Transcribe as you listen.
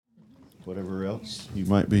whatever else you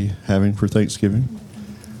might be having for Thanksgiving.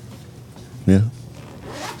 Yeah.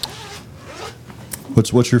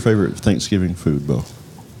 What's your favorite Thanksgiving food, Bo?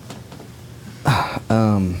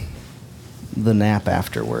 The nap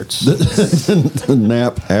afterwards. The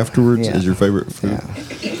nap afterwards is your favorite food?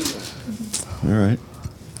 Yeah.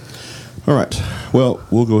 All right. Well,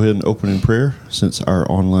 we'll go ahead and open in prayer since our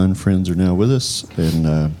online friends are now with us, and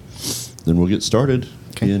then we'll get started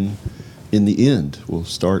in the end. We'll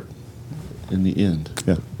start in the end.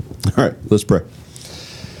 Yeah. All right. Let's pray.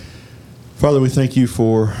 Father, we thank you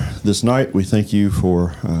for this night. We thank you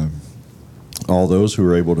for all those who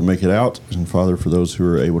are able to make it out, and Father, for those who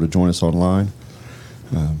are able to join us online.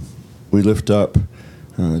 We lift up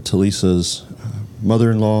Talisa's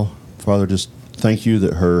mother-in-law. Father, just thank you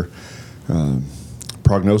that her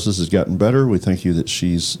prognosis has gotten better. We thank you that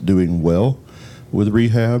she's doing well with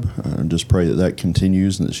rehab, and just pray that that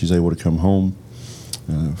continues and that she's able to come home.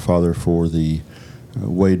 Father, for the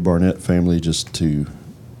Wade Barnett family, just to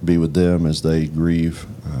be with them as they grieve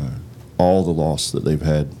all the loss that they've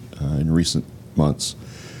had in recent months.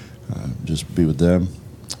 Just be with them.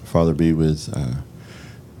 Father, be with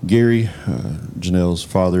Gary, Janelle's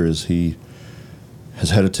father, as he has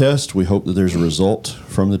had a test. We hope that there's a result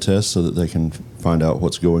from the test so that they can find out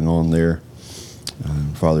what's going on there.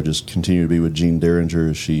 Father, just continue to be with Jean Derringer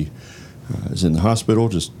as she is in the hospital.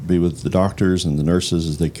 Just be with the doctors and the nurses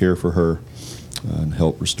as they care for her and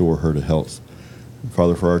help restore her to health.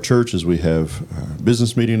 Father, for our church, as we have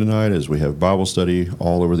business meeting tonight, as we have Bible study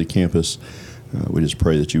all over the campus, we just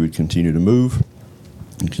pray that you would continue to move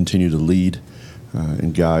and continue to lead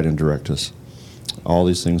and guide and direct us. All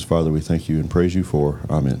these things, Father, we thank you and praise you for.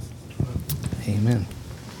 Amen. Amen.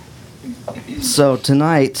 So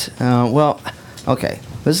tonight,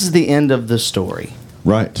 this is the end of the story.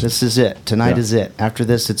 Right. This is it. Tonight is it. After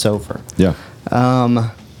this, it's over. Yeah.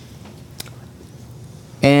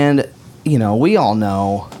 And, we all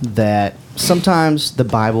know that sometimes the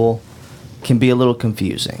Bible can be a little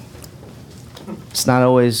confusing. It's not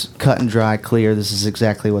always cut and dry, clear. This is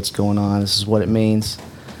exactly what's going on. This is what it means.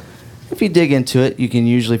 If you dig into it, you can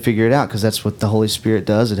usually figure it out because that's what the Holy Spirit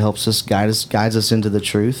does. It helps us, guides us into the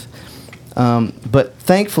truth. But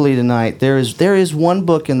thankfully tonight, there is one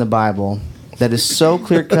book in the Bible that is so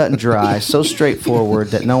clear-cut and dry, so straightforward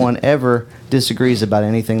that no one ever disagrees about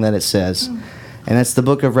anything that it says, and that's the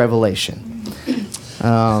book of Revelation.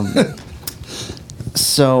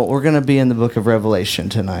 So we're going to be in the book of Revelation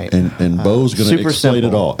tonight. And Bo's going to explain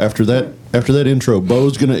it all. After that intro,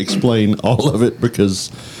 Bo's going to explain all of it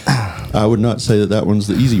because I would not say that one's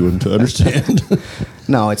the easy one to understand.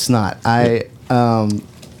 No, it's not.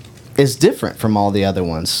 It's different from all the other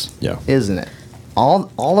ones, isn't it?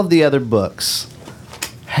 All of the other books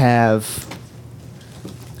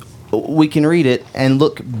we can read it and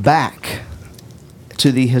look back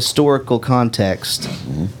to the historical context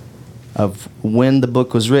of when the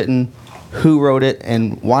book was written, who wrote it,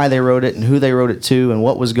 and why they wrote it, and who they wrote it to, and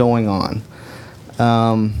what was going on.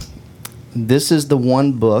 This is the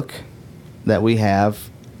one book that we have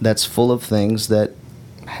that's full of things that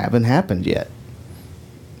haven't happened yet,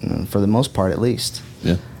 for the most part at least.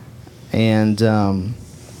 Yeah. And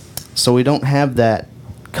so we don't have that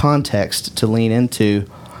context to lean into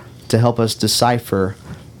to help us decipher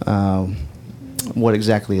what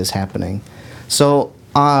exactly is happening. So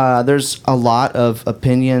there's a lot of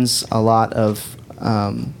opinions, a lot of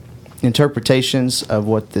interpretations of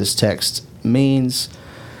what this text means,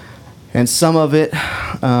 and some of it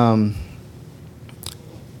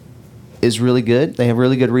is really good. They have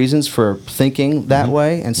really good reasons for thinking that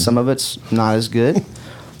way, and some of it's not as good.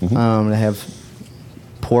 They have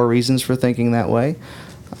poor reasons for thinking that way.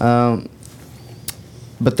 But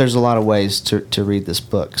there's a lot of ways to read this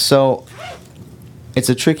book. So it's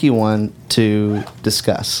a tricky one to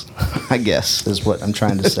discuss, I guess, is what I'm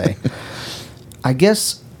trying to say. I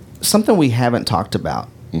guess something we haven't talked about,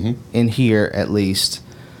 in here at least,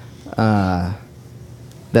 that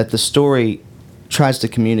the story tries to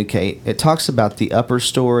communicate. It talks about the upper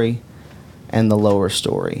story and the lower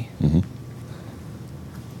story.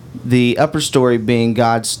 The upper story being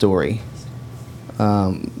God's story,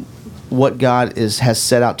 what God has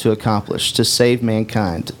set out to accomplish, to save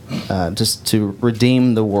mankind, just to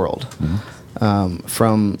redeem the world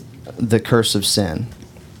from the curse of sin.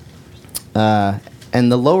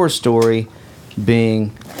 And the lower story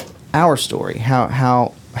being our story,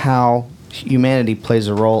 how humanity plays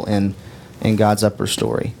a role in God's upper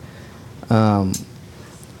story. And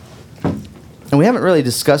we haven't really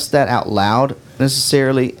discussed that out loud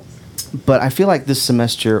necessarily, but I feel like this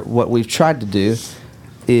semester what we've tried to do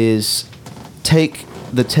is take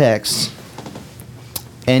the text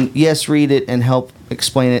and yes, read it and help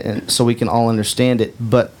explain it, and so we can all understand it.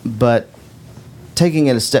 But taking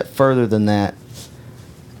it a step further than that,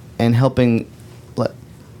 and helping let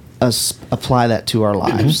us apply that to our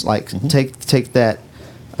lives, like take that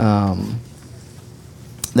that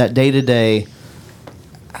day to day.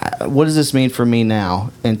 What does this mean for me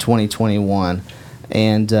now in 2021?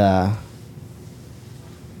 And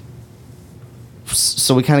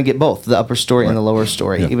so we kind of get both the upper story and the lower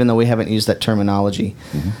story, even though we haven't used that terminology.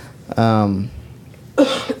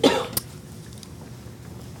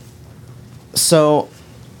 So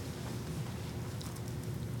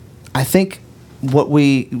I think what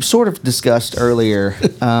we sort of discussed earlier,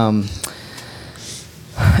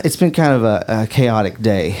 it's been kind of a chaotic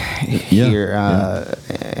day here,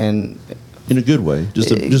 and in a good way,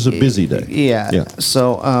 just a busy day. Yeah.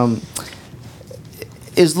 So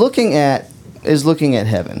is looking at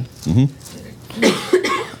heaven.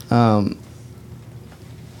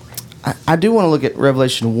 I do want to look at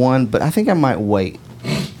Revelation 1, but I think I might wait.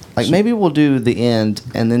 Like maybe we'll do the end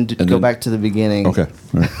and then go back to the beginning. Okay.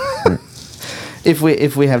 All right. All right.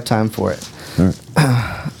 If we have time for it. All right.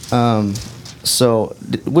 So,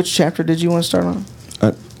 which chapter did you want to start on?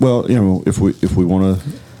 Well, if we want to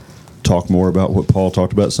talk more about what Paul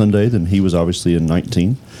talked about Sunday, then he was obviously in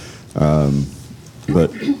 19.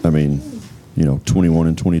 But I mean, 21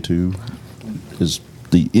 and 22 is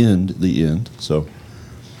the end. So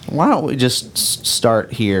why don't we just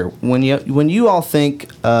start here? When you all think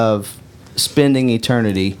of spending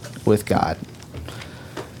eternity with God,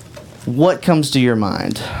 what comes to your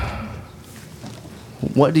mind?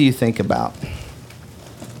 What do you think about?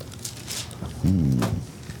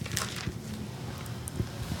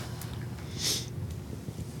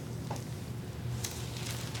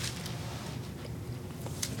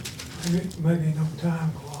 Maybe no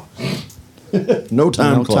time clocks. no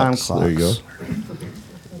time clocks. There you go.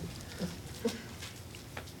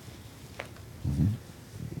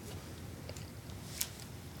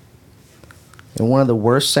 And one of the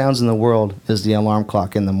worst sounds in the world is the alarm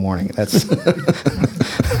clock in the morning. That's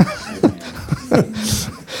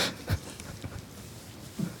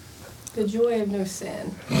the joy of no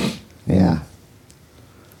sin. Yeah.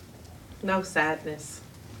 No sadness.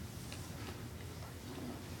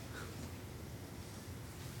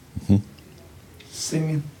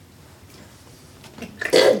 Singing.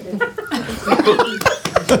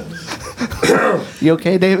 You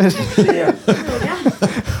okay, David? Yeah.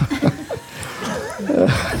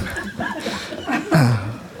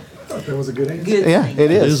 That was a good answer. Yeah,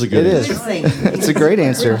 it is. It is a good answer. It's a great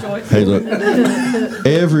answer. Hey, look,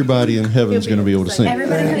 everybody in heaven's going to be able to sing.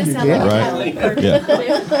 Everybody could have sounded Yeah. like Right?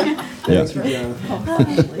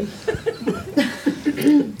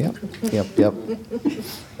 Yeah. Yeah. Yep.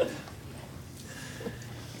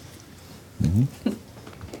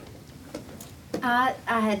 I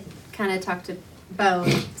had kind of talked to Bo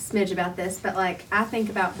and Smidge about this, but like I think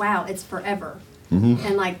about, wow, it's forever.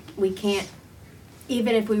 And like we can't,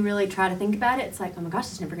 even if we really try to think about it, it's like, oh my gosh,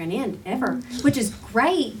 it's never going to end ever, which is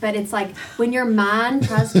great. But it's like when your mind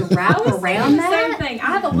tries to wrap around Same that. thing. I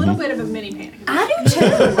have a little bit of a mini panic. I do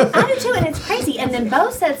too, and it's crazy. And then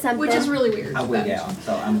Bo said something, Which is really weird. I wig out,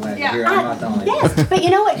 so I'm glad to Yeah. hear I'm not the only one. yes, but you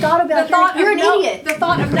know what? God will be like, you're an idiot. The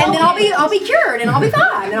thought of And then I'll be cured, and I'll be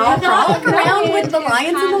fine, and I'll frolic around with the is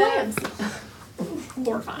lions and the kind lambs.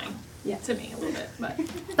 horrifying. To me a little bit, but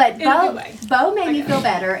But in a good way. Bo made me Okay. feel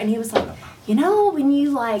better, and he was like, when you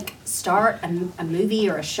like start a movie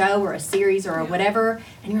or a show or a series or whatever,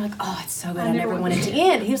 and you're like, oh, it's so good, I never want it to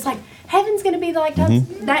end. He was like, heaven's gonna be like times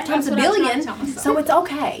That's a what I was trying billion, to tell myself. so it's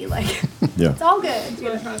okay. Like Yeah. it's all good. that's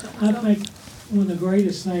what I'm trying to tell I myself. think one of the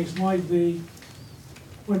greatest things might be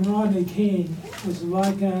when Rodney King was the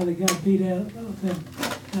white guy that got beat out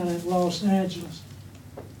in Los Angeles.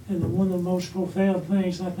 And one of the most profound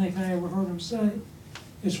things I think I ever heard him say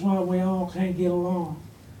is why we all can't get along.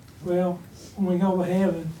 Well, when we go to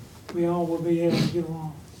heaven, we all will be able to get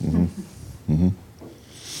along.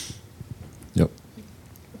 Yep.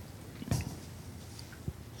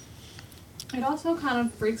 It also kind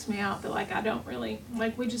of freaks me out that like I don't really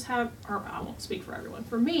like we just have, or I won't speak for everyone.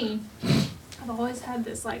 For me, I've always had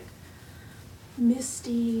this like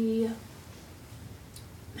misty,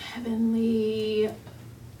 heavenly,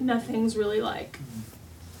 nothing's really like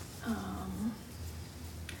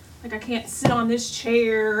I can't sit on this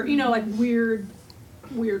chair, like weird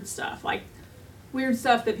stuff, like weird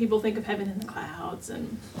stuff that people think of heaven in the clouds,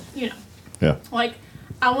 and Yeah. like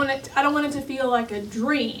I don't want it to feel like a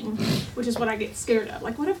dream, which is what I get scared of.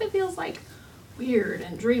 Like, what if it feels like weird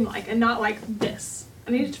and dreamlike and not like this?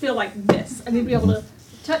 I need it to feel like this. I need to be able to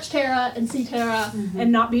touch Tara and see Tara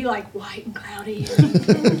and not be like white and cloudy.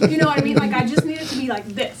 You know what I mean? Like I just need it to be like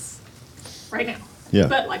this right now. Yeah.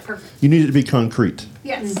 But like perfect. You need it to be concrete.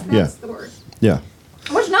 Yes, that's Yeah. the word. Yeah.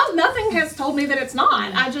 Which nothing has told me that it's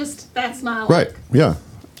not. I just that's my Right. Yeah.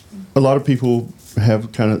 A lot of people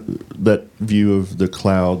have kind of that view of the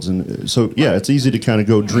clouds, and so yeah, it's easy to kind of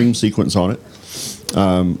go dream sequence on it.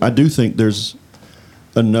 I do think there's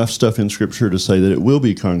enough stuff in Scripture to say that it will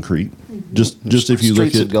be concrete. Just if you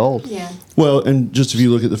Streets look of at gold. Yeah. well, and just if you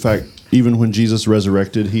look at the fact, even when Jesus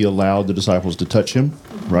resurrected, he allowed the disciples to touch him.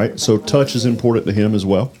 Right. So touch is important to him as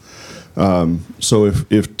well. So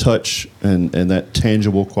if touch and that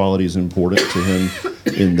tangible quality is important to him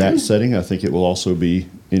in that setting, I think it will also be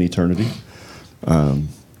in eternity.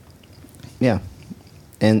 Yeah.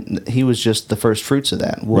 And he was just the first fruits of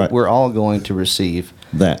that. We're, Right. we're all going to receive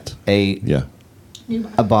That. a Yeah.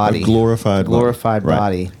 a body, A glorified Right.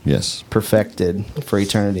 body, Yes. perfected for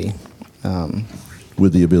eternity,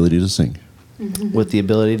 With the ability to sing. with the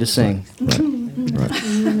ability to sing. Right.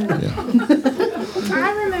 Yeah.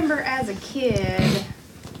 I remember as a kid,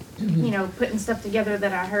 putting stuff together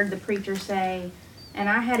that I heard the preacher say, and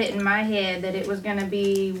I had it in my head that it was going to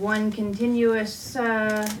be one continuous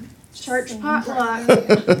church potluck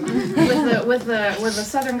with a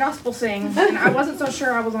Southern gospel sing, and I wasn't so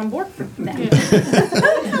sure I was on board for that.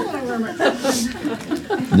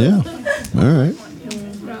 Yeah. All right.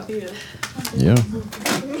 Yeah.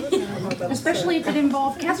 Especially if it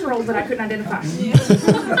involved casseroles that I couldn't identify.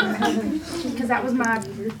 Because that was my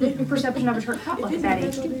perception of a church potluck at that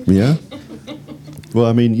age. Yeah. Well,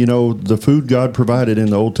 I mean, the food God provided in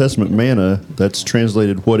the Old Testament, manna, that's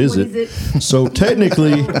translated, what is it? So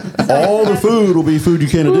technically, all the food will be food you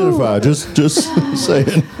can't identify. Just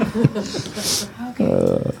saying.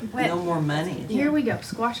 Wait, No more money. here we go.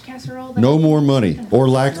 Squash casserole. No more money or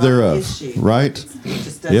lack Not thereof. issue. Right? It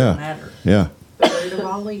just doesn't Yeah. matter. Yeah. Root of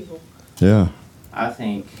all evil. Yeah. I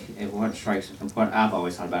think what strikes me from what I've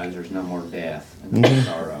always thought about is there's no more death and no more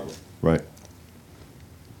sorrow. Right.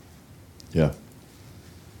 Yeah.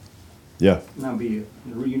 Yeah. And I'll be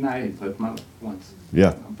reunited with my once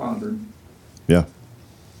Yeah. my father. Yeah.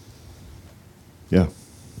 Yeah.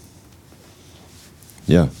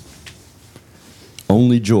 Yeah.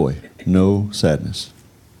 Only joy, no sadness.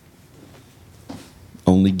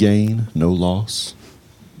 Only gain, no loss.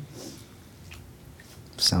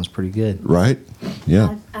 Sounds pretty good. Right?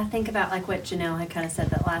 Yeah. I think about like what Janelle had kind of said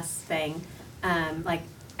that last thing, like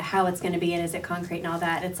how it's going to be and is it concrete and all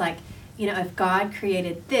that. It's like, if God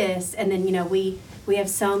created this and then, we have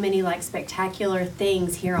so many like spectacular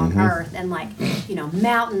things here on earth and like,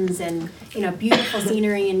 mountains and, beautiful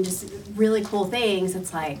scenery and just really cool things.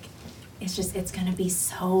 It's like, it's going to be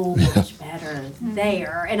so much better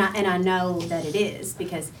there. And I know that it is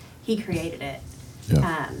because he created it.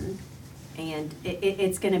 Yeah. And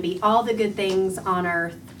it's going to be all the good things on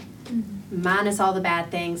earth minus all the bad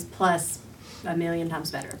things plus a million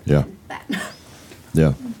times better Yeah. than that.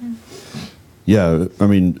 Yeah. Yeah. I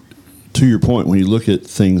mean, to your point, when you look at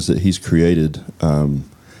things that he's created,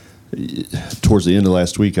 towards the end of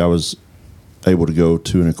last week, I was able to go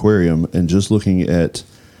to an aquarium and just looking at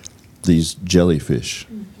these jellyfish,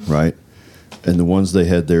 right? And the ones they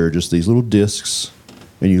had there are just these little discs,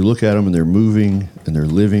 and you look at them and they're moving and they're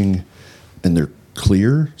living and they're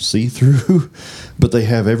clear, see-through, but they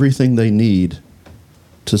have everything they need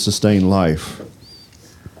to sustain life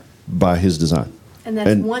by his design. And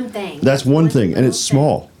that's one thing. That's one thing, and little it's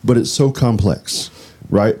small, but it's so complex,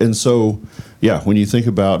 right? And so, yeah, when you think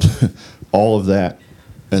about all of that,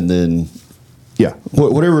 and then, yeah,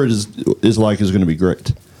 whatever it is like is going to be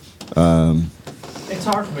great. It's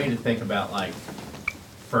hard for me to think about like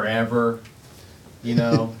forever, and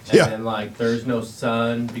Yeah. then like there's no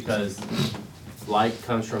sun because light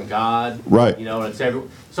comes from God, Right. And it's every.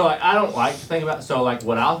 So I don't like to think about. So like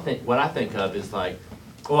what I think of is like,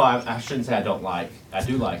 well, I shouldn't say I don't like. I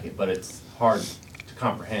do like it, but it's hard to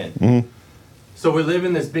comprehend. Mm-hmm. So we live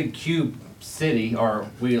in this big cube city, or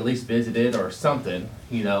we at least visited, or something,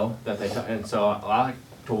 that they. And so I like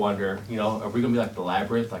to wonder, are we gonna be like the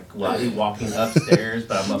labyrinth? Like, will I be walking upstairs,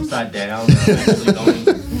 but I'm upside down, and I'm actually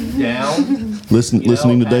going down?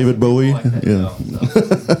 Listening to David Bowie, Like that, yeah.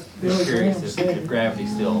 So, Billy I'm curious Graham if said gravity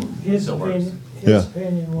still his works. opinion, Yeah. his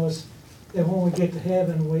opinion was that when we get to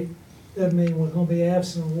heaven, doesn't mean we're gonna be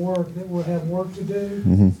absent of work, that we'll have work to do.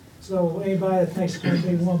 Mm-hmm. So anybody that thinks it's gonna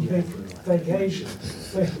be one big vacation,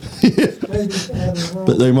 maybe have it wrong.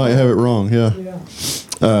 But they might have it wrong, yeah.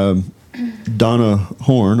 Yeah. Donna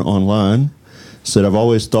Horn online said, I've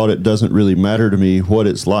always thought it doesn't really matter to me what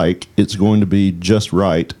it's like. It's going to be just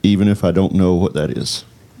right, even if I don't know what that is.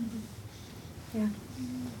 Yeah.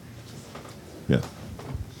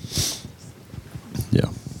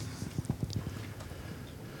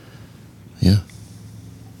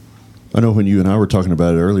 I know when you and I were talking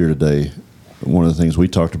about it earlier today, one of the things we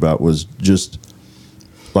talked about was just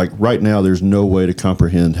like right now, there's no way to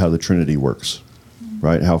comprehend how the Trinity works,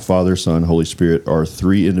 right? How Father, Son, Holy Spirit are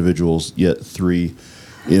three individuals, yet three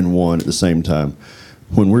in one at the same time.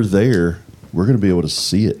 When we're there, we're going to be able to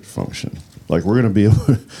see it function. Like we're going to be able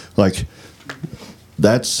to, like,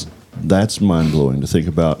 that's mind blowing to think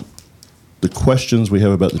about. The questions we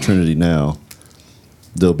have about the Trinity now,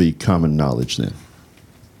 there'll be common knowledge then.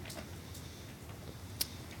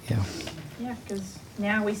 Yeah. Yeah, because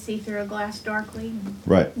now we see through a glass darkly, and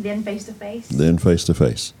Right. then face to face. Then face to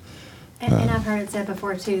face. And I've heard it said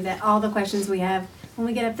before too that all the questions we have when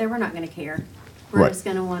we get up there, we're not going to care. We're Right. just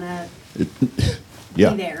going to want to Yeah.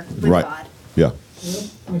 be there with Right. God. Yeah. Well,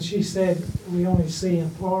 when she said we only see in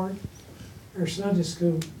part, her Sunday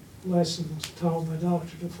school lesson was taught by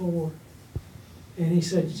Dr. DeFore. And he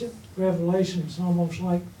said Revelation is almost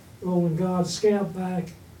like rolling God's scalp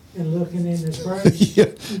back and looking in his brain. Yeah.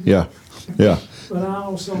 Yeah. Yeah. But I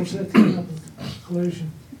also said to the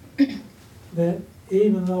conclusion that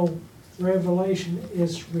even though Revelation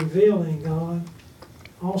is revealing God,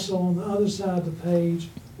 also on the other side of the page,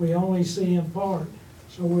 we only see in part.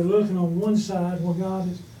 So we're looking on one side where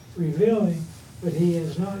God is revealing, but he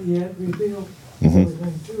has not yet revealed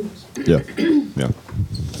everything to us. Yeah. Yeah.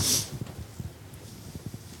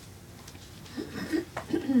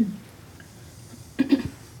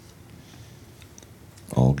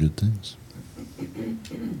 All good things.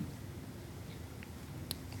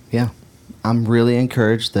 Yeah. I'm really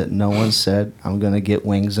encouraged that no one said I'm going to get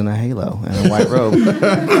wings and a halo and a white robe.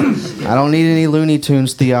 I don't need any Looney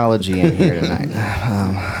Tunes theology in here tonight.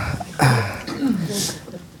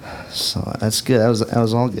 So that's good. That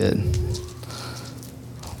was all good.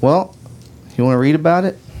 Well, you want to read about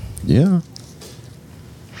it? Yeah.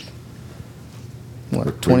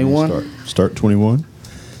 What, 21? Start 21.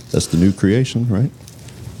 That's the new creation, right?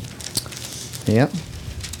 Yep.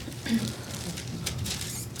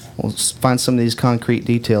 We'll find some of these concrete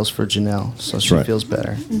details for Janelle so she right. feels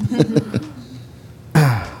better.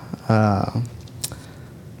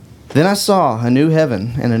 Then I saw a new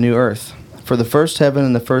heaven and a new earth, for the first heaven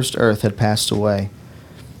and the first earth had passed away,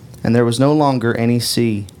 and there was no longer any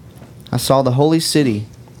sea. I saw the holy city,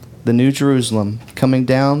 the new Jerusalem, coming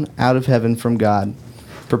down out of heaven from God,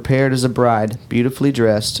 prepared as a bride, beautifully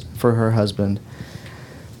dressed for her husband.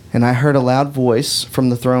 And I heard a loud voice from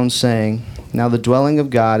the throne saying, "Now the dwelling of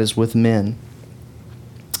God is with men,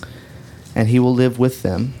 and he will live with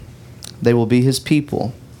them. They will be his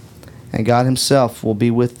people, and God himself will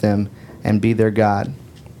be with them and be their God.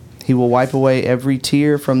 He will wipe away every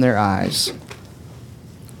tear from their eyes.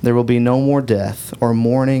 There will be no more death, or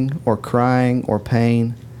mourning, or crying, or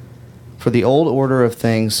pain, for the old order of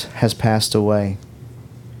things has passed away."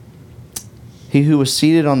 He who was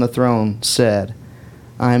seated on the throne said,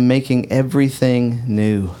 "I am making everything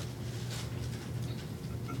new."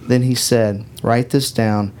 Then he said, "Write this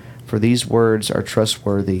down, for these words are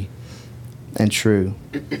trustworthy and true."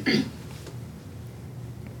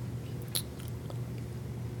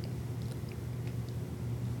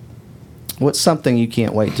 What's something you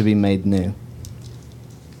can't wait to be made new?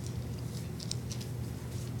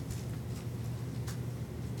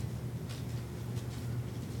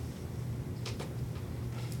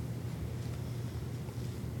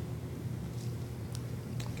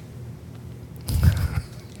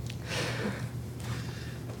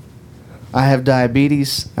 I have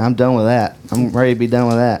diabetes. I'm done with that. I'm ready to be done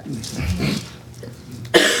with that.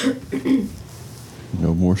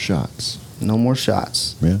 No more shots. No more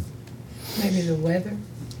shots. Yeah. Maybe the weather.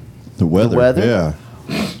 The weather. weather?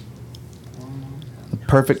 Yeah.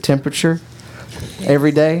 Perfect temperature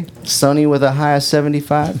every day. Sunny with a high of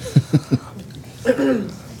 75.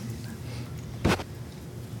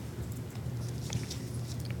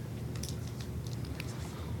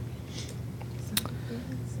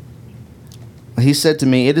 He said to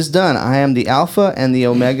me, "It is done. I am the Alpha and the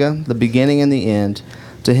Omega, the beginning and the end.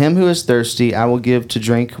 To him who is thirsty, I will give to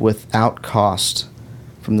drink without cost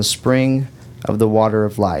from the spring of the water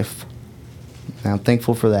of life." And I'm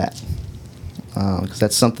thankful for that, because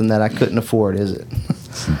that's something that I couldn't afford, is it?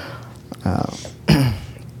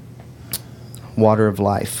 Water of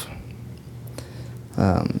life.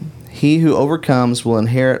 He who overcomes will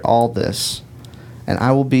inherit all this, and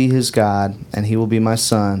I will be his God, and he will be my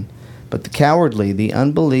son. But the cowardly, the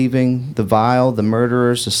unbelieving, the vile, the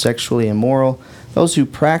murderers, the sexually immoral, those who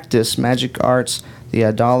practice magic arts, the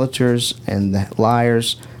idolaters, and the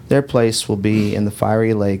liars, their place will be in the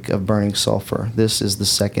fiery lake of burning sulfur. This is the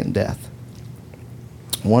second death.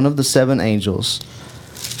 One of the seven angels,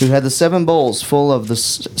 who had the seven bowls full of the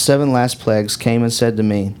seven last plagues, came and said to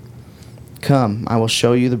me, Come, I will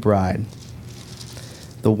show you the bride,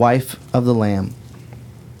 the wife of the Lamb.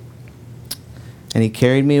 And he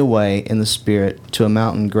carried me away in the Spirit to a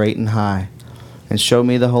mountain great and high, and showed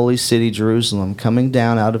me the holy city Jerusalem coming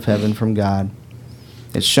down out of heaven from God.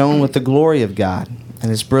 It shone with the glory of God,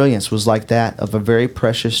 and its brilliance was like that of a very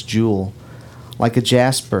precious jewel, like a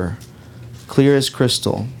jasper, clear as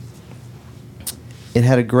crystal. It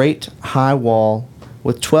had a great high wall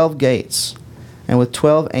with 12 gates, and with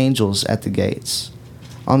 12 angels at the gates.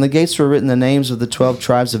 On the gates were written the names of the 12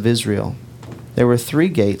 tribes of Israel. There were 3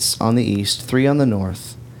 gates on the east, 3 on the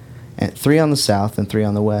north, and 3 on the south, and 3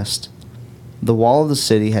 on the west. The wall of the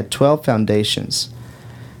city had 12 foundations,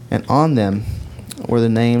 and on them were the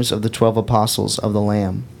names of the 12 apostles of the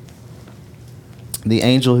Lamb. The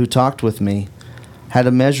angel who talked with me had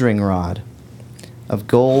a measuring rod of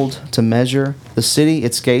gold to measure the city,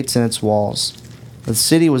 its gates, and its walls. The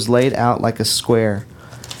city was laid out like a square,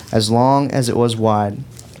 as long as it was wide.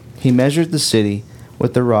 He measured the city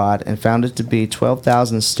with the rod and found it to be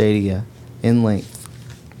 12,000 stadia in length,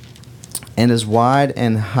 and as wide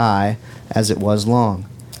and high as it was long.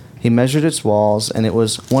 He measured its walls, and it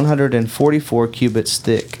was 144 cubits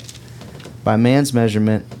thick, by man's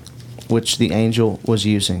measurement, which the angel was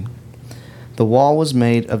using. The wall was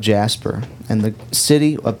made of jasper, and the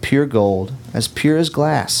city of pure gold, as pure as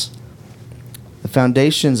glass. The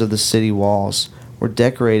foundations of the city walls were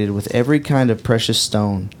decorated with every kind of precious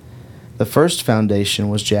stone. The first foundation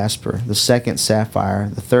was jasper, the second sapphire,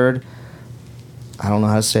 the third, I don't know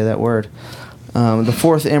how to say that word, the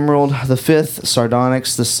fourth emerald, the fifth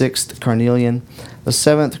sardonyx, the sixth carnelian, the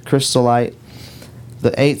seventh chrysolite,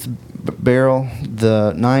 the eighth beryl,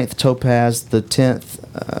 the ninth topaz, the 10th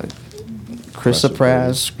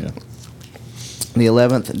chrysoprase, Yeah. the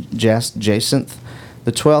 11th jacinth,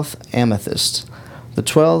 the 12th amethyst. The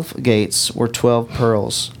 12 gates were 12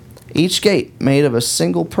 pearls, each gate made of a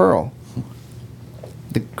single pearl.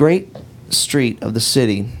 The great street of the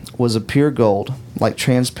city was of pure gold, like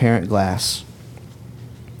transparent glass.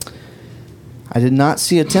 I did not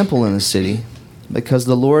see a temple in the city, because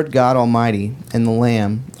the Lord God Almighty and the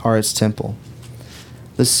Lamb are its temple.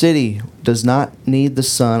 The city does not need the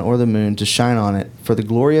sun or the moon to shine on it, for the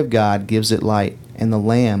glory of God gives it light, and the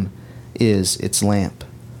Lamb is its lamp.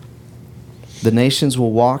 The nations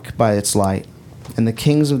will walk by its light, and the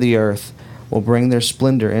kings of the earth will bring their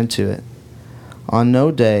splendor into it. On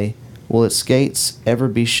no day will its gates ever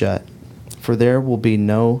be shut, for there will be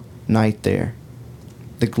no night there.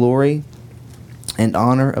 The glory and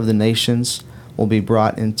honor of the nations will be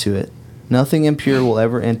brought into it. Nothing impure will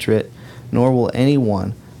ever enter it, nor will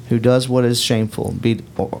anyone who does what is shameful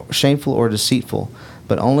or deceitful,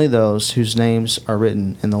 but only those whose names are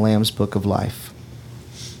written in the Lamb's book of life.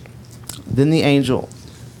 Then the angel,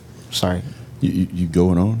 sorry. You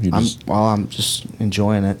going on? I'm just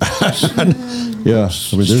enjoying it. Yeah.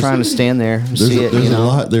 I mean, Just trying to stand there and There's, see it. there's You a know,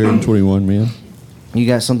 lot there in 21, man. you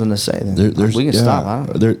got something to say then? There's, We can yeah, stop.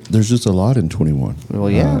 I don't, there's just a lot in 21. Well,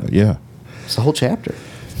 yeah. Yeah. it's a whole chapter.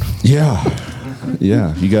 Yeah.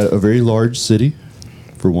 Yeah. You got a very large city,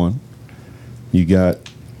 for one. You got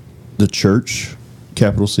the church,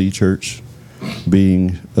 capital C church,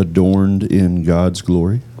 being adorned in God's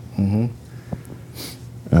glory. Mm-hmm.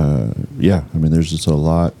 Yeah. I mean, there's just a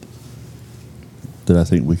lot that I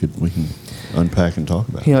think we can unpack and talk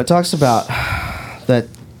about. You know, it talks about that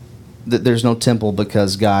there's no temple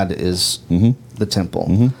because God is Mm-hmm. the temple.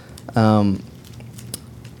 Mm-hmm.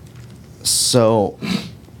 So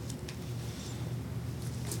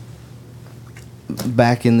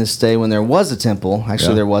back in this day when there was a temple, actually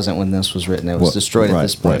Yeah. there wasn't when this was written. It was Well, destroyed at right,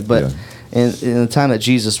 this point. right, But yeah. in the time that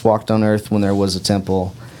Jesus walked on earth, when there was a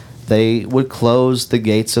temple, they would close the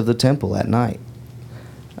gates of the temple at night.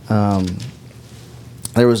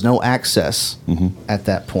 There was no access Mm-hmm. at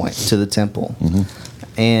that point to the temple.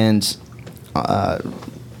 Mm-hmm. And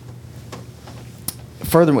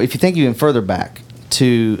furthermore, if you think even further back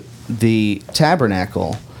to the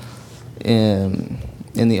tabernacle in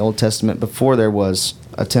the Old Testament, before there was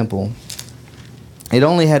a temple, it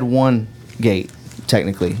only had one gate,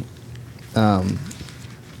 technically. But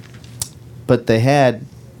they had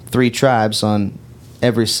 3 tribes on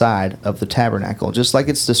every side of the tabernacle, just like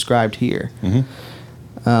it's described here. Mm-hmm.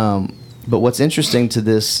 But what's interesting to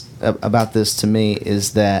this about this to me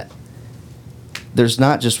is that there's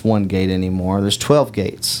not just one gate anymore. There's 12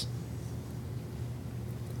 gates,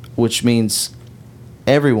 which means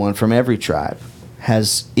everyone from every tribe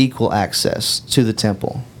has equal access to the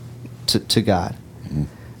temple, to God. Mm-hmm.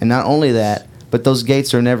 And not only that, but those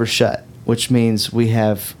gates are never shut, which means we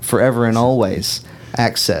have forever and always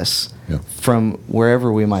access Yeah. from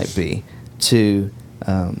wherever we might be to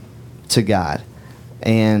to God,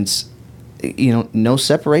 and no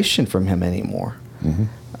separation from Him anymore.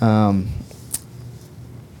 And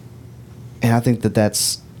I think that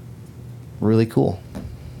that's really cool.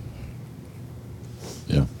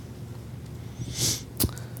 Yeah.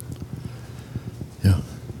 Yeah.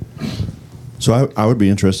 So I would be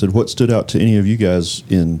interested, what stood out to any of you guys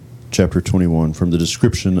in chapter 21 from the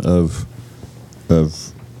description of the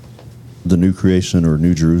new creation or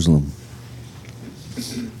New Jerusalem?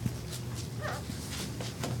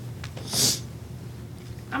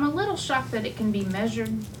 I'm a little shocked that it can be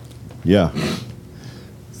measured. Yeah.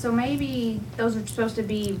 So maybe those are supposed to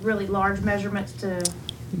be really large measurements to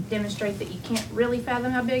demonstrate that you can't really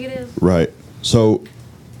fathom how big it is. Right. So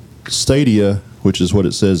stadia, which is what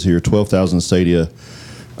it says here, 12,000 stadia.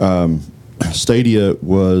 Stadia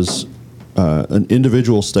was, an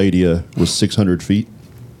individual stadia was 600 feet.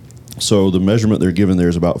 So the measurement they're given there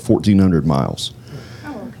is about 1,400 miles. Oh,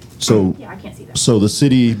 okay. So, Yeah, I can't see that. so the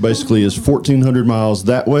city basically is 1,400 miles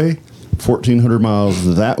that way, 1,400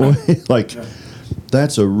 miles that way. Like,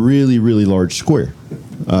 that's a really, really large square.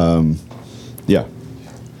 Yeah.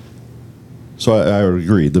 So I would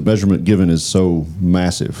agree. The measurement given is so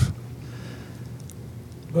massive.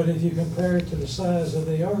 But if you compare it to the size of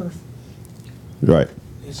the earth, Right.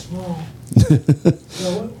 it's small.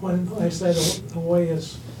 So when they say the way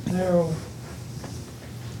is narrow,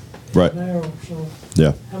 it's Right. narrow, so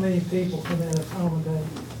Yeah. how many people can that accommodate?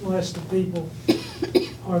 Unless the people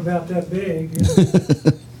are about that big.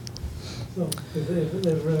 So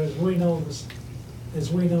as we know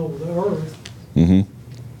the earth, Mm-hmm.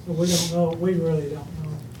 so we don't know, we really don't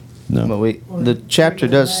know. No. But Or the we chapter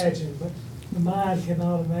can does. imagine, but the mind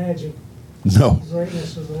cannot imagine No. the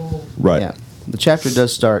greatness of the Lord. Right. Yeah, the chapter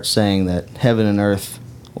does start saying that heaven and earth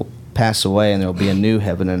will pass away, and there will be a new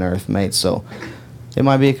heaven and earth made. So it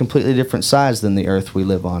might be a completely different size than the earth we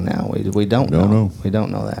live on now. We don't know. Don't know. We don't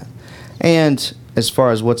know that. And as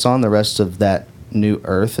far as what's on the rest of that new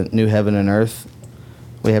earth, new heaven and earth,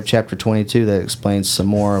 we have chapter 22 that explains some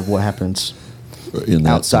more of what happens In that,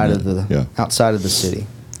 outside in of that, the yeah. outside of the city.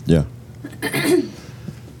 Yeah.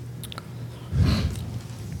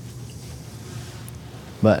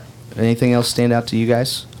 But anything else stand out to you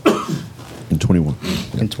guys In 21.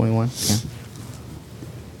 in 21? Yeah.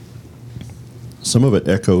 Some of it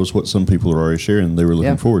echoes what some people are already sharing they were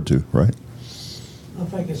looking Yeah. forward to, right? I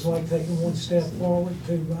think it's like taking one step forward,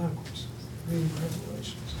 two backwards, reading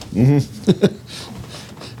Revelations.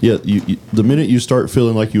 Yeah, the minute you start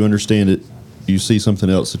feeling like you understand it, you see something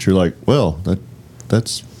else that you're like, well,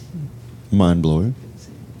 that's mind-blowing.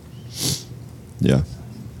 Yeah.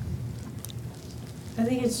 I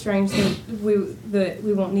think it's strange that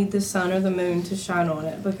we won't need the sun or the moon to shine on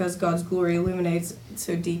it because God's glory illuminates it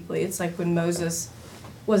so deeply. It's like when Moses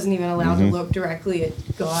wasn't even allowed to look directly at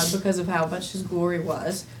God because of how much His glory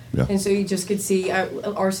was. Yeah. And so you just could see,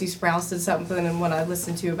 R.C. Sprouse did something, and when I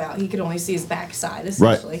listened to about, he could only see his backside,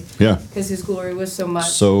 essentially. Right. Yeah. Because His glory was so much.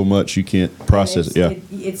 So much you can't process it. Yeah.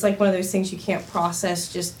 It's like one of those things you can't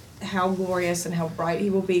process just how glorious and how bright He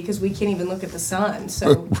will be because we can't even look at the sun.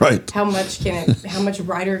 So Right. how much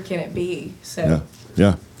brighter can it be? So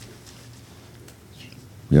Yeah.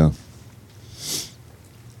 Yeah. Yeah.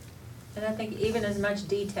 And I think even as much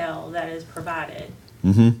detail that is provided,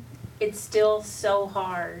 Mm-hmm. it's still so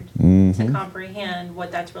hard to Mm-hmm. comprehend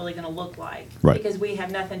what that's really going to look like. Right. Because we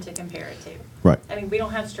have nothing to compare it to. Right. I mean, we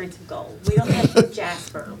don't have streets of gold. We don't have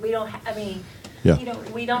Jasper. We don't, Yeah.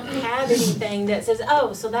 we don't have anything that says,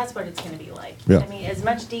 oh, so that's what it's going to be like. Yeah. I mean, as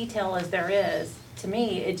much detail as there is, to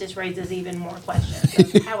me, it just raises even more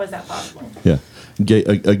questions. Of how is that possible? Yeah.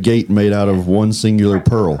 A gate made out of one singular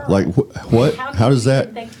pearl. Like, what? How does that?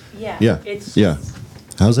 Yeah. It's Yeah. just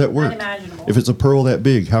How's that work? unimaginable. If it's a pearl that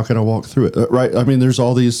big, how can I walk through it? Right? I mean, there's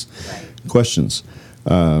all these Right. questions.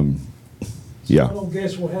 I Yeah. don't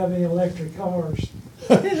guess we'll have any electric cars.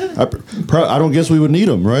 I don't guess we would need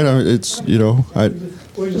them, right? It's, We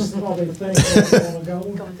just probably think we're gonna go,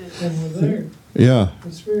 Going through and we're there, yeah,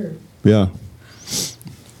 the Spirit. yeah.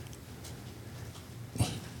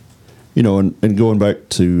 And going back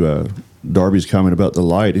to Darby's comment about the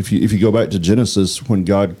light, if you go back to Genesis, when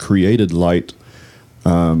God created light,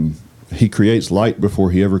 He creates light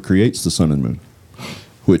before He ever creates the sun and moon,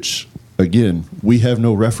 which, again, we have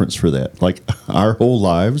no reference for that. Like, our whole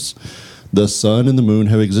lives, the sun and the moon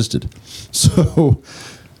have existed. So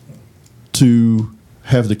to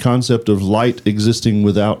have the concept of light existing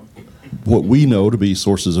without what we know to be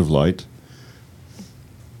sources of light,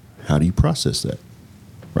 how do you process that,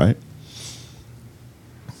 right?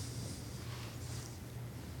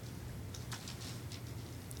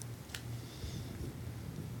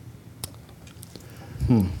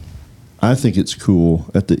 I think it's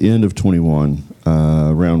cool at the end of 21,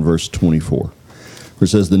 around verse 24, where it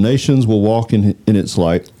says, "The nations will walk in its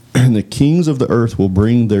light, and the kings of the earth will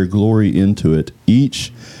bring their glory into it.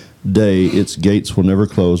 Each day its gates will never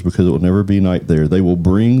close, because it will never be night there. They will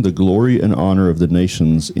bring the glory and honor of the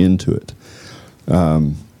nations into it."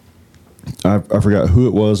 I forgot who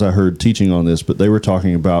it was I heard teaching on this, but they were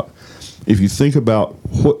talking about, if you think about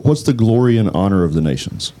what's the glory and honor of the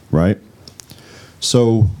nations, right?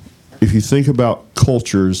 So if you think about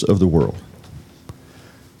cultures of the world,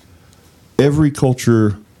 every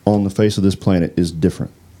culture on the face of this planet is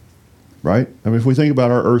different, right? I mean, if we think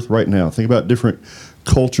about our earth right now, think about different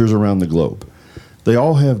cultures around the globe. They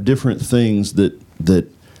all have different things that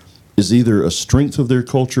is either a strength of their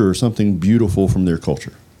culture or something beautiful from their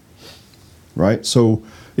culture, right? So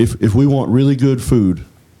if we want really good food,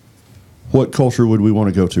 what culture would we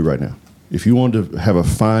want to go to right now? If you wanted to have a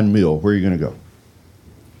fine meal, where are you going to go?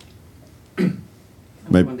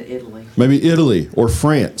 Maybe Italy or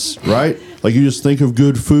France, right? Like, you just think of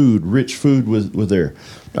good food, rich food with there.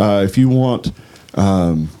 If you want,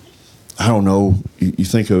 I don't know, you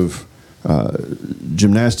think of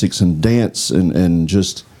gymnastics and dance and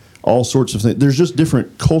just all sorts of things. There's just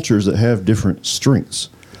different cultures that have different strengths.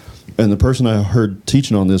 And the person I heard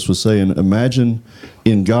teaching on this was saying, imagine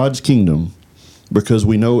in God's kingdom, because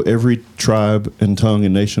we know every tribe and tongue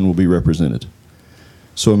and nation will be represented.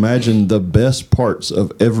 So imagine the best parts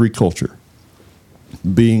of every culture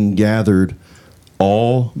being gathered,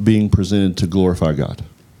 all being presented to glorify God.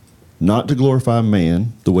 Not to glorify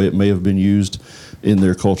man, the way it may have been used in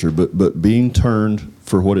their culture, but being turned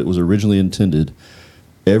for what it was originally intended.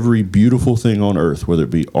 Every beautiful thing on earth, whether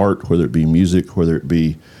it be art, whether it be music, whether it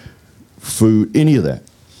be food, any of that,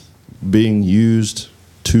 being used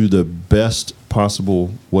to the best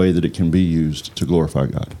possible way that it can be used to glorify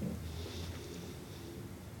God.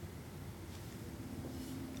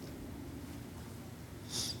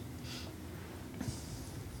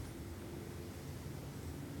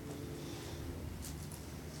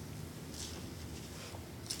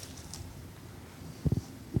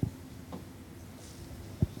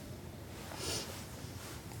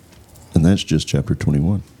 And that's just chapter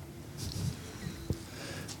 21.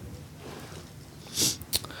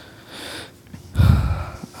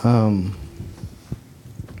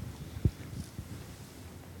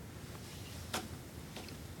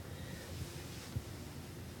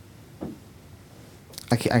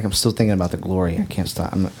 I'm still thinking about the glory. I can't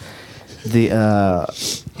stop.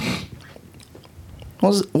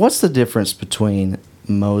 What's the difference between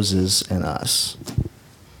Moses and us?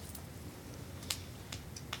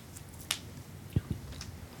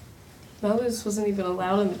 Moses wasn't even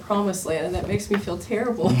allowed in the promised land, and that makes me feel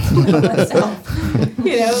terrible about myself.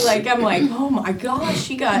 You know, like, I'm like, oh my gosh,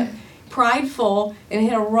 she got prideful and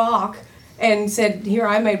hit a rock and said, here,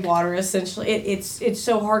 I made water, essentially. It's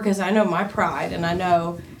so hard because I know my pride and I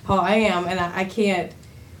know how I am, and I can't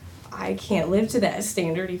live to that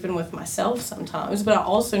standard even with myself sometimes. But I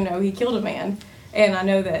also know he killed a man, and I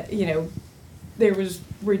know that, you know, there was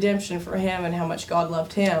redemption for him and how much God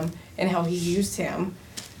loved him and how he used him.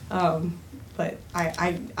 But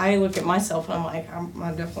I look at myself and I'm like,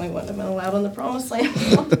 I definitely wouldn't have been allowed in the promised land.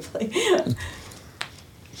 Probably.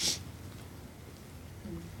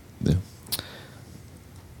 Yeah.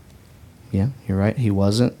 Yeah, you're right. He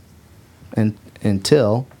wasn't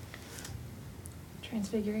until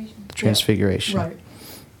Transfiguration. Transfiguration. Yeah.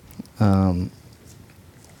 Right.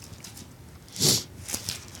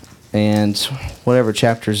 And whatever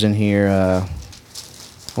chapter's in here, a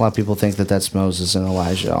lot of people think that that's Moses and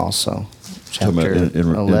Elijah also. Talking Chapter about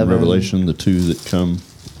in 11. Revelation, the two that come.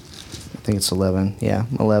 I think it's 11. Yeah,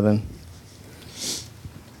 11.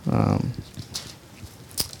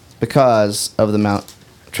 Because of the Mount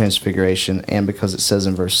Transfiguration, and because it says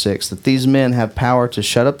in verse 6 that these men have power to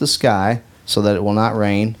shut up the sky so that it will not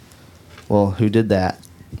rain. Well, who did that?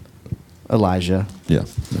 Elijah. Yeah.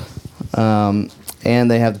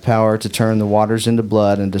 And they have the power to turn the waters into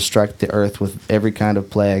blood and to strike the earth with every kind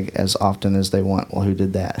of plague as often as they want. Well, who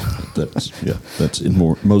did that? That's in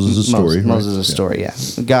Moses' story. Right? Moses' story, yeah.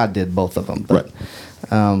 God did both of them. But,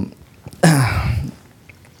 right.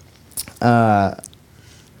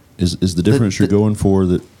 Is the difference you're going for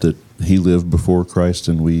that he lived before Christ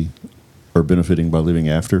and we are benefiting by living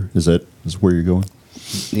after? Is where you're going?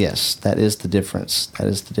 Yes, that is the difference.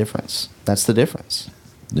 That's the difference.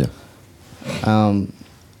 Yeah.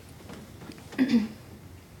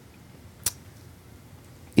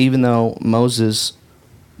 Even though Moses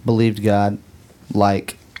believed God,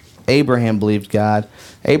 like Abraham believed God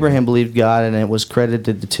and it was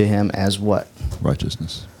credited to him as what?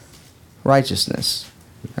 Righteousness. Righteousness,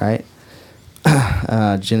 right?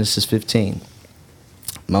 Genesis 15.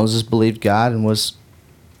 Moses believed God and was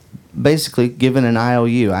basically given an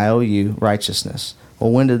IOU, righteousness.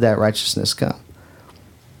 Well, when did that righteousness come?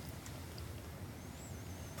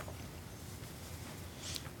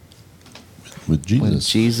 With Jesus. When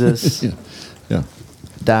Jesus Yeah.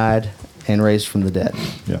 died and raised from the dead.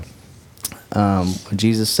 Yeah. When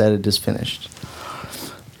Jesus said it is finished.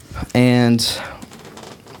 And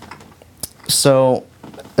so,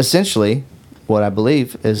 essentially, what I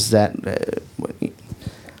believe is that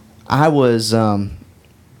I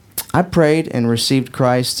prayed and received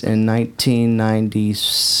Christ in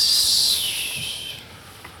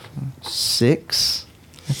 1996,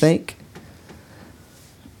 I think.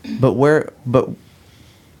 But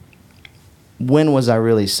when was I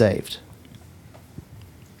really saved?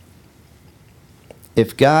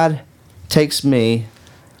 If God takes me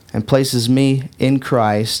and places me in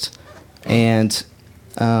Christ and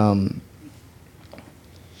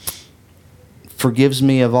forgives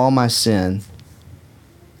me of all my sin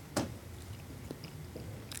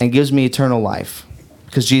and gives me eternal life,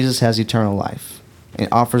 because Jesus has eternal life and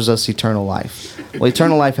offers us eternal life. Well,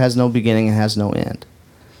 eternal life has no beginning and has no end.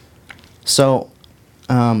 So,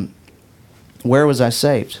 where was I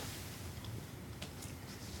saved?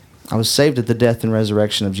 I was saved at the death and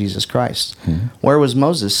resurrection of Jesus Christ. Mm-hmm. Where was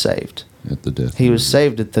Moses saved? At the death. He was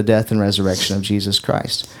saved at the death and resurrection of Jesus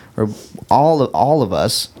Christ. Or all of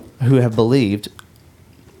us who have believed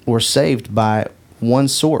were saved by one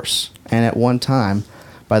source and at one time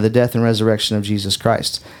by the death and resurrection of Jesus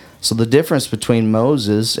Christ. So the difference between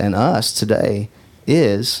Moses and us today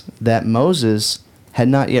is that Moses had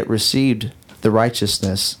not yet received the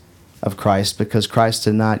righteousness of Christ because Christ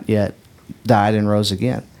had not yet died and rose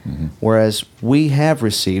again. Mm-hmm. Whereas we have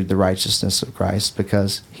received the righteousness of Christ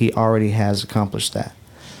because he already has accomplished that.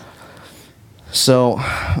 So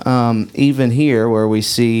even here where we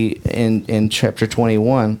see in chapter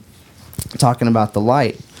 21 talking about the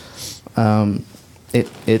light,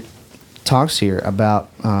 it talks here about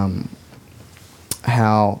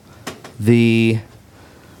how that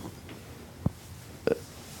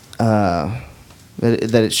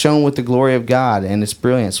it shone with the glory of God, and its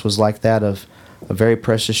brilliance was like that of a very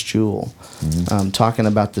precious jewel. Mm-hmm. Talking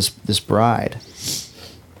about this bride,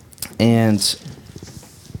 and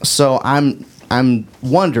so I'm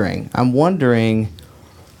wondering,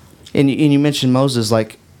 and you mentioned Moses,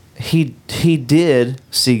 like he did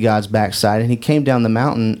see God's backside, and he came down the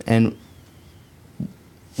mountain, and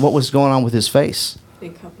what was going on with his face? They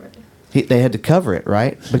cover it. They had to cover it,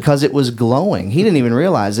 right? Because it was glowing. He didn't even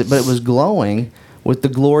realize it, but it was glowing with the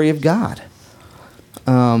glory of God.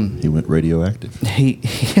 He went radioactive.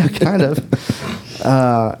 Yeah, kind of.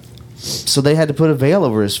 So they had to put a veil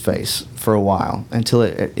over his face for a while until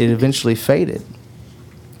it eventually faded.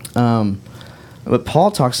 But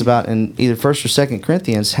Paul talks about in either 1st or 2nd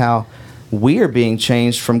Corinthians how we are being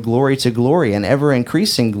changed from glory to glory, and ever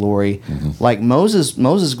increasing glory. Mm-hmm. Like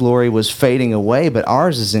Moses' glory was fading away, but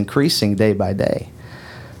ours is increasing day by day.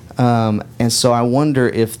 And so I wonder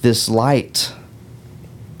if this light,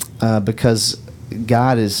 because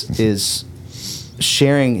God is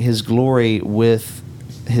sharing his glory with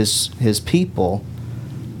his people.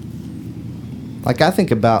 Like I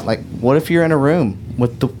think about, like, what if you're in a room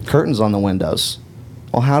with the curtains on the windows?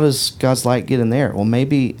 Well, how does God's light get in there? Well,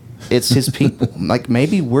 maybe it's his people. Like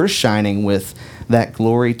maybe we're shining with that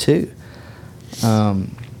glory too. Mm-hmm.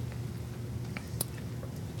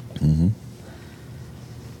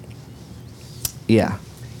 Yeah.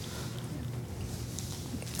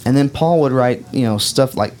 And then Paul would write,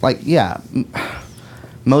 stuff like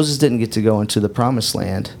Moses didn't get to go into the promised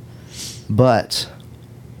land, but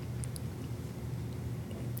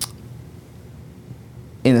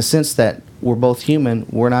in a sense that we're both human,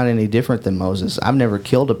 we're not any different than Moses. I've never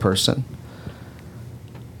killed a person,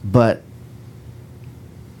 but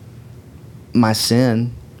my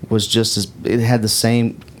sin was just it had the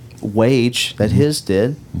same wage that his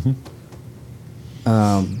did. Mm-hmm.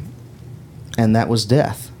 And that was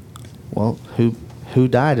death. Well, who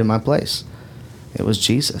died in my place? It was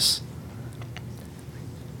Jesus.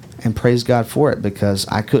 And praise God for it, because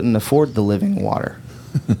I couldn't afford the living water.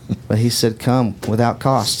 But he said, come without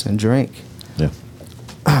cost and drink. Yeah.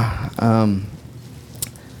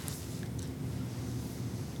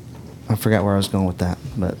 I forgot where I was going with that,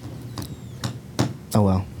 but oh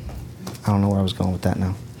well. I don't know where I was going with that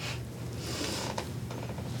now.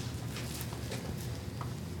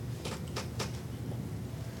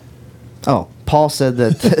 Oh, Paul said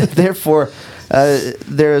that therefore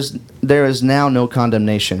there is now no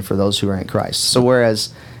condemnation for those who are in Christ. So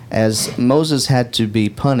whereas as Moses had to be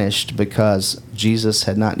punished because Jesus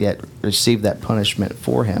had not yet received that punishment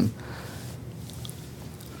for him,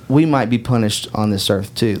 we might be punished on this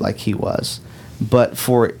earth too, like he was. But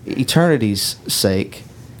for eternity's sake,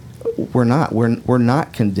 we're not. We're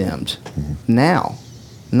not condemned now,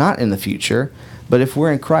 not in the future. But if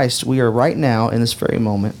we're in Christ, we are right now, in this very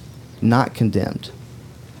moment, not condemned.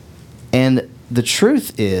 And the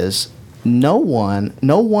truth is, no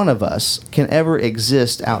one of us can ever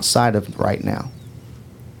exist outside of right now.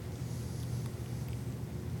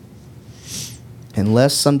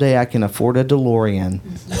 Unless someday I can afford a DeLorean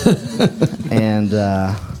and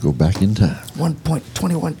Go back in time.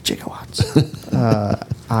 1.21 gigawatts.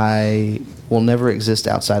 I will never exist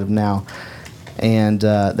outside of now. And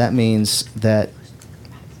that means that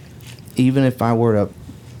even if I were to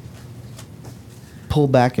pull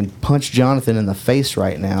back and punch Jonathan in the face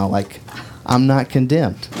right now, like, I'm not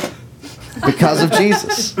condemned because of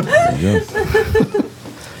Jesus. There you go.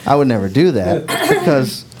 I would never do that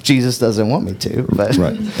because Jesus doesn't want me to. But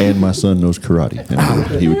Right. And my son knows karate.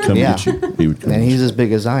 And he would come Yeah. get you. He would come and get he's you. as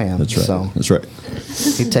big as I am. That's right. So That's right.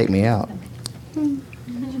 he'd take me out.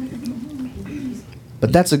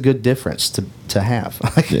 But that's a good difference to have.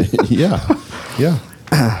 Yeah. Yeah.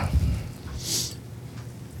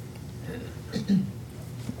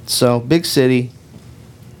 So, big city,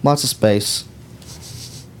 lots of space.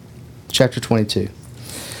 Chapter 22.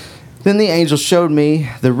 Then the angel showed me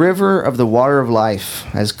the river of the water of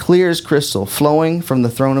life, as clear as crystal, flowing from the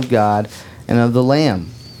throne of God and of the Lamb,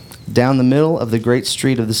 down the middle of the great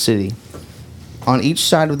street of the city. On each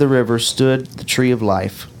side of the river stood the tree of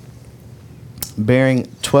life,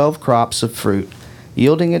 bearing 12 crops of fruit,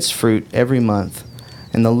 yielding its fruit every month.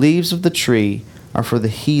 And the leaves of the tree are for the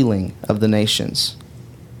healing of the nations.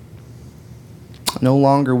 No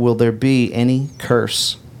longer will there be any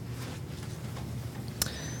curse.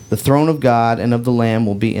 The throne of God and of the Lamb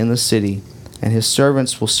will be in the city, and his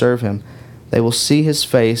servants will serve him. They will see his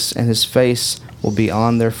face, and his face will be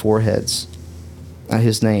on their foreheads.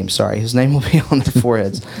 His name will be on their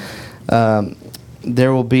foreheads.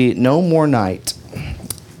 There will be no more night.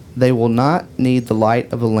 They will not need the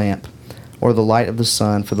light of a lamp or the light of the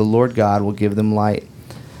sun, for the Lord God will give them light,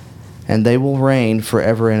 and they will reign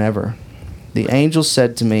forever and ever. The angel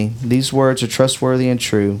said to me, "These words are trustworthy and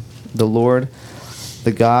true. The Lord,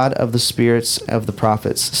 the God of the spirits of the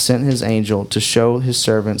prophets, sent his angel to show his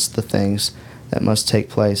servants the things that must take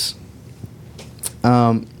place."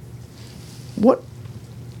 What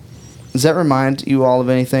does that remind you all of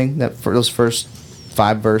anything? That for those first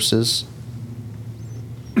 5 verses?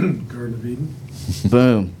 Garden of Eden.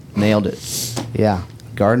 Boom, nailed it. Yeah,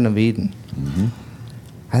 Garden of Eden. Mm-hmm.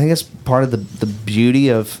 I think that's part of the beauty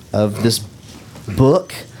of this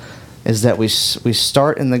book, is that we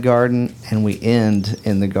start in the garden and we end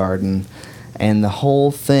in the garden, and the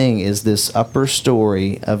whole thing is this upper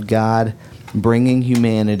story of God bringing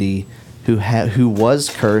humanity who was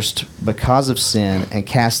cursed because of sin and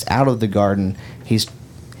cast out of the garden.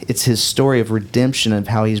 It's his story of redemption, of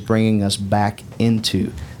how he's bringing us back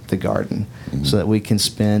into the garden, so that we can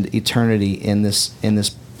spend eternity in this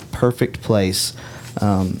perfect place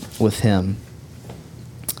with him.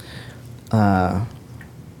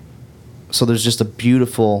 So there's just a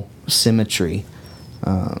beautiful symmetry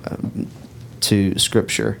to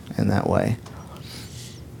Scripture in that way.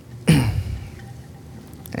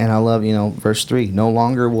 And I love, verse 3, no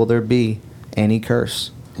longer will there be any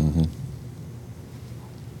curse. Mm-hmm.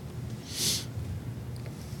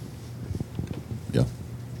 Yeah.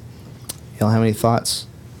 Y'all have any thoughts?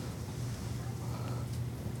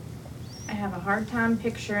 I have a hard time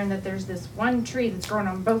picturing that there's this one tree that's growing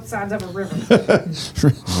on both sides of a river.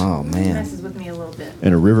 Oh, It man. messes with me a little bit.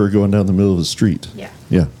 And a river going down the middle of the street. Yeah.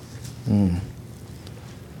 Yeah. Mm.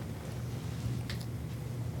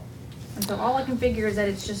 And so all I can figure is that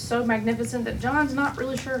it's just so magnificent that John's not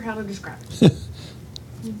really sure how to describe it.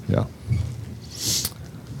 Yeah.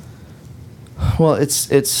 Well,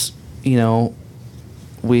 it's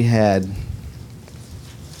we had,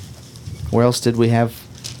 where else did we have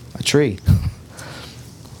a tree?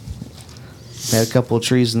 We had a couple of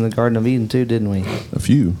trees in the Garden of Eden too, didn't we? A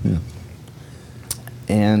few, yeah.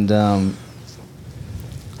 And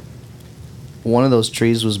one of those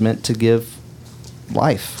trees was meant to give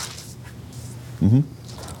life. Mm-hmm.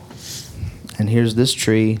 And here's this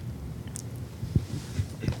tree.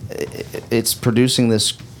 It's producing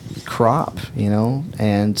this crop,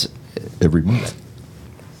 and Every month.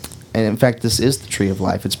 and in fact, this is the tree of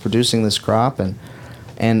life. It's producing this crop,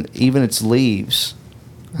 and even its leaves.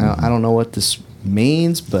 I don't know what this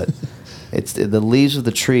means, but it's the leaves of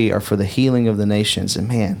the tree are for the healing of the nations. And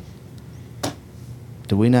man,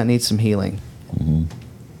 Do we not need some healing? Mm-hmm.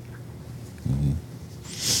 Mm-hmm.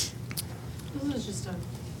 This is just a,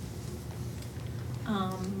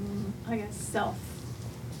 I guess,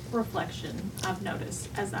 self-reflection I've noticed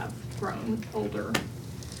as I've grown older.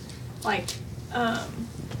 Like, I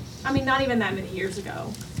mean, not even that many years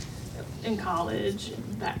ago, in college,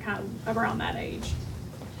 that kind of, around that age.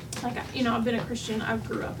 Like, you know, I've been a Christian, I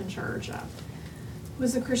grew up in church, I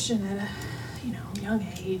was a Christian at a, you know, young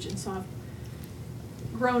age, and so I've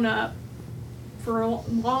grown up for a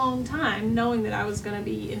long time knowing that I was going to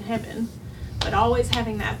be in heaven, but always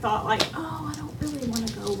having that thought like, oh, I don't really want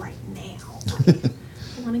to go right now. Like,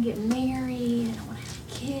 I want to get married and I want to have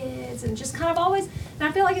kids, and just kind of always, and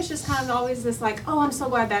I feel like it's just kind of always this like, oh, I'm so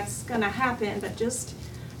glad that's going to happen, but just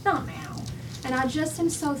not now. And I just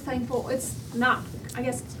am so thankful. It's not, I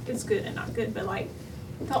guess it's good and not good, but like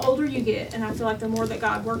the older you get, and I feel like the more that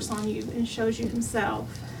God works on you and shows you himself,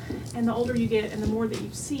 and the older you get and the more that you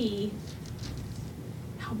see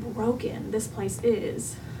how broken this place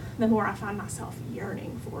is, the more I find myself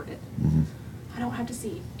yearning for it. Mm-hmm. I don't have to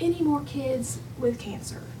see any more kids with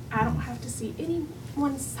cancer. I don't have to see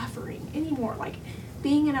anyone suffering anymore. Like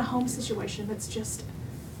being in a home situation that's just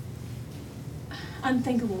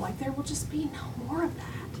unthinkable. Like there will just be no more of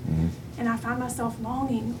that. Mm-hmm. And I find myself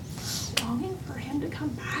longing for him to come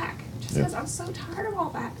back, just because I'm so tired of all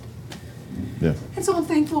that. Yeah. And so I'm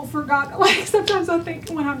thankful for God. Like sometimes I think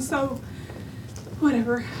when I'm so,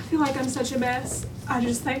 whatever, I feel like I'm such a mess, I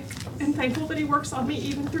just am thankful that he works on me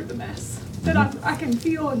even through the mess. That I can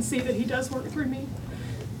feel and see that he does work through me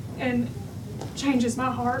and changes my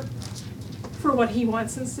heart for what he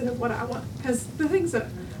wants instead of what I want. Because the things that,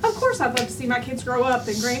 of course I'd love to see my kids grow up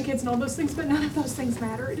and grandkids and all those things, but none of those things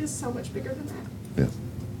matter. It is so much bigger than that. Yeah.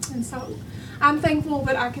 And so I'm thankful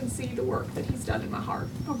that I can see the work that he's done in my heart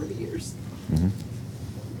over the years. Mm-hmm.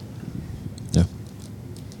 Yeah.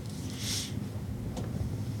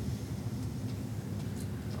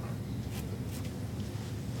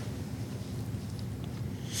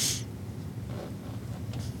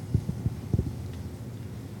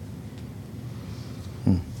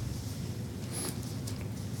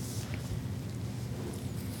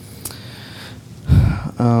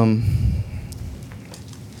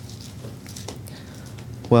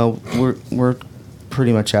 Well, we're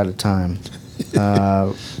pretty much out of time.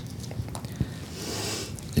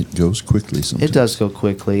 It goes quickly sometimes. It does go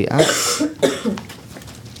quickly. I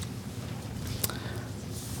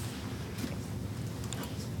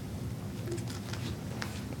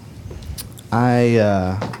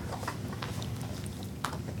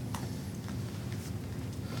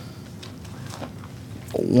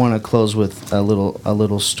want to close with a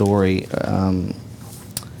little story.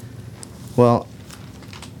 Well,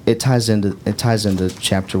 it ties into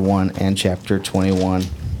chapter 1 and chapter 21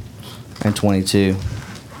 and 22.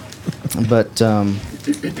 But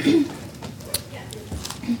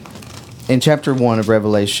in chapter 1 of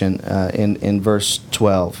Revelation, in verse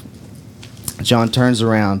 12, John turns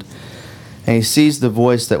around and he sees the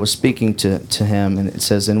voice that was speaking to him, and it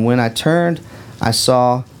says, "And when I turned, I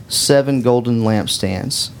saw 7 golden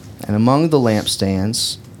lampstands, and among the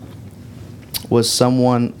lampstands was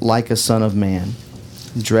someone like a son of man,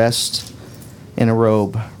 dressed in a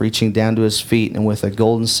robe reaching down to his feet, and with a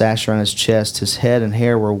golden sash around his chest. His head and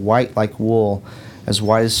hair were white like wool, as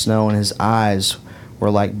white as snow, and his eyes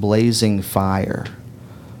were like blazing fire."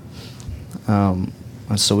 And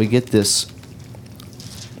so we get this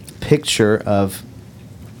picture of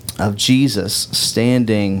Jesus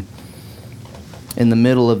standing in the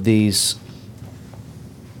middle of these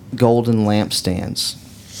golden lampstands.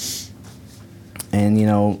 And you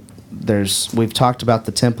know, we've talked about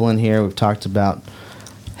the temple in here, we've talked about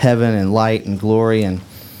heaven and light and glory, and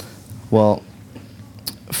well,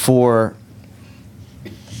 for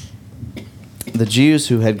the Jews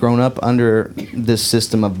who had grown up under this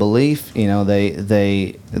system of belief, you know,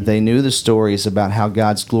 they knew the stories about how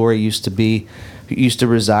God's glory used to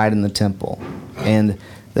reside in the temple, and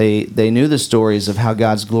they knew the stories of how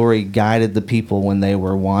God's glory guided the people when they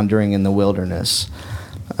were wandering in the wilderness,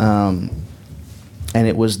 and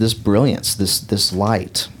it was this brilliance, this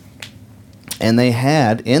light, and they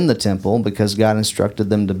had in the temple, because God instructed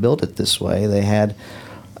them to build it this way, they had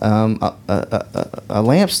a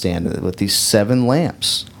lampstand with these 7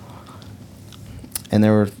 lamps, and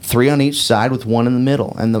there were 3 on each side with 1 in the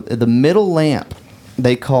middle, and the middle lamp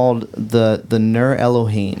they called the Ner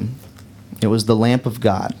Elohim. It was the lamp of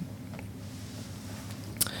God.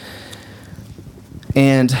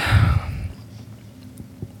 And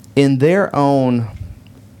in their own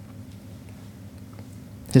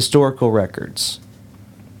historical records,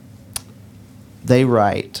 they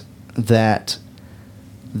write that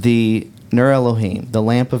the Ner Elohim, the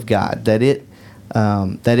lamp of God, that it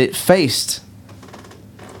faced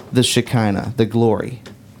the Shekinah, the glory,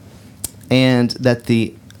 and that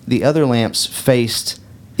the other lamps faced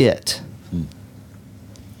it.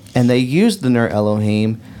 And they used the Ner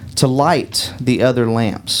Elohim to light the other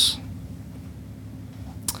lamps.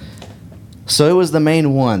 So it was the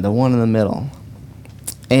main one, the one in the middle.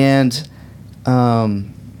 And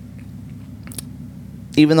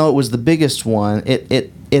even though it was the biggest one,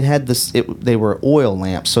 it had this. They were oil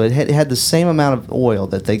lamps, so it had the same amount of oil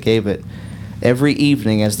that they gave it every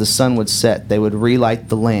evening as the sun would set. They would relight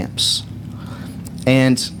the lamps,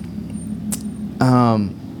 and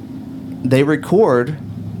they record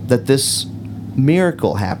that this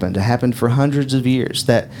miracle happened. It happened for hundreds of years.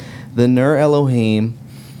 That the Ner Elohim,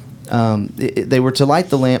 they were to light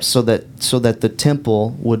the lamps so that the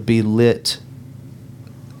temple would be lit.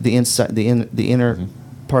 The inside, the inner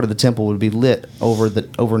part of the temple would be lit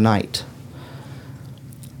overnight.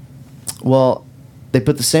 Well, they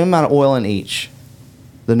put the same amount of oil in each.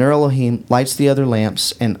 The Ner Elohim lights the other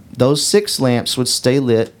lamps, and those 6 lamps would stay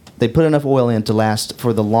lit. They put enough oil in to last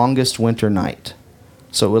for the longest winter night.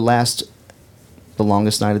 So it would last the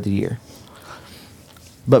longest night of the year.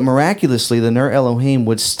 But miraculously, the Ner Elohim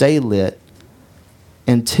would stay lit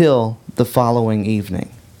until the following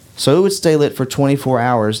evening. So it would stay lit for 24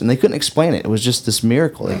 hours, and they couldn't explain it. It was just this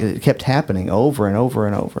miracle. It kept happening over and over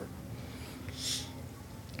and over.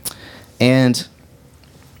 And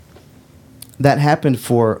that happened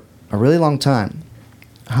for a really long time,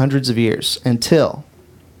 hundreds of years, until,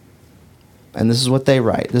 and this is what they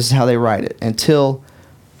write, this is how they write it, until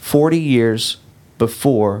 40 years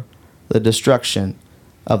before the destruction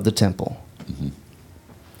of the temple. Mm-hmm.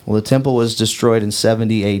 Well, the temple was destroyed in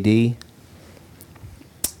 70 A.D.,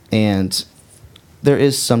 and there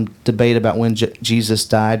is some debate about when Jesus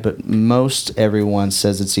died, but most everyone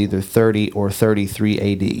says it's either 30 or 33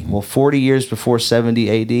 A.D. Well, 40 years before 70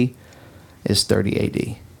 A.D. is 30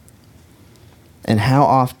 A.D. And how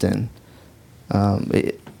often,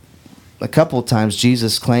 a couple of times,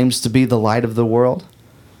 Jesus claims to be the light of the world.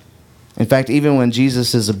 In fact, even when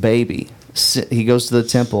Jesus is a baby, he goes to the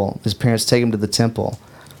temple. His parents take him to the temple,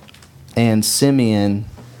 and Simeon,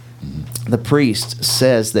 the priest,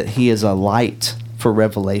 says that he is a light for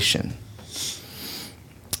revelation.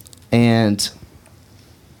 And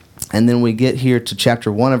then we get here to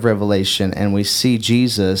chapter 1 of Revelation, and we see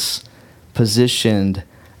Jesus positioned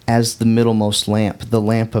as the middlemost lamp, the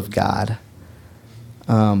lamp of God,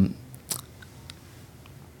 who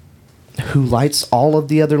lights all of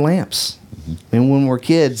the other lamps. And when we're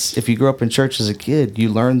kids, if you grew up in church as a kid, you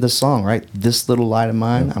learned the song, right? This little light of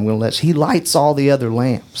mine, I'm going to let... He lights all the other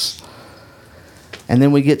lamps. And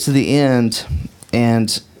then we get to the end,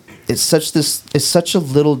 and it's such a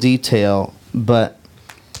little detail, but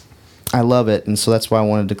I love it, and so that's why I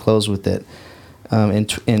wanted to close with it. In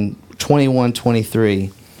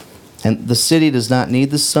 21:23, and the city does not need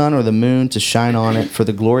the sun or the moon to shine on it, for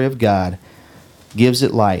the glory of God gives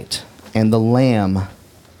it light, and the Lamb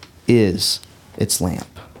is its lamp.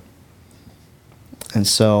 And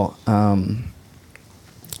so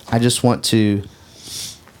I just want to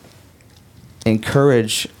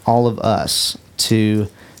encourage all of us to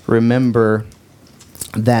remember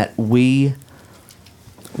that we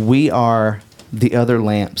are the other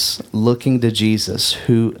lamps looking to Jesus,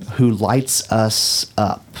 who lights us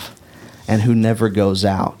up and who never goes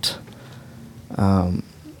out,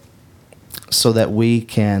 so that we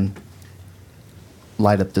can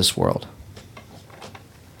light up this world.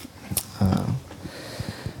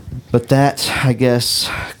 But that, I guess,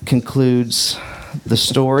 concludes the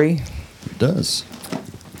story. It does.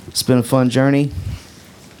 It's been a fun journey,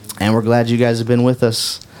 and we're glad you guys have been with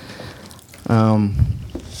us.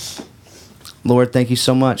 Lord, thank you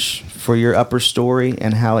so much for your upper story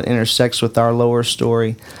and how it intersects with our lower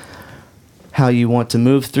story, how you want to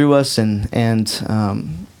move through us and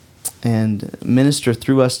minister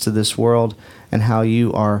through us to this world, and how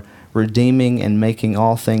you are redeeming and making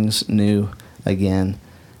all things new again.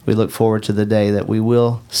 We look forward to the day that we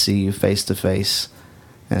will see you face to face.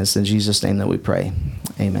 And it's in Jesus' name that we pray.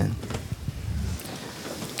 Amen.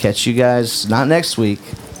 Catch you guys, not next week,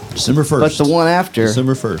 December 1st. but the one after.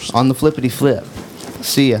 December 1st. On the Flippity Flip.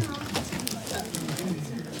 See ya.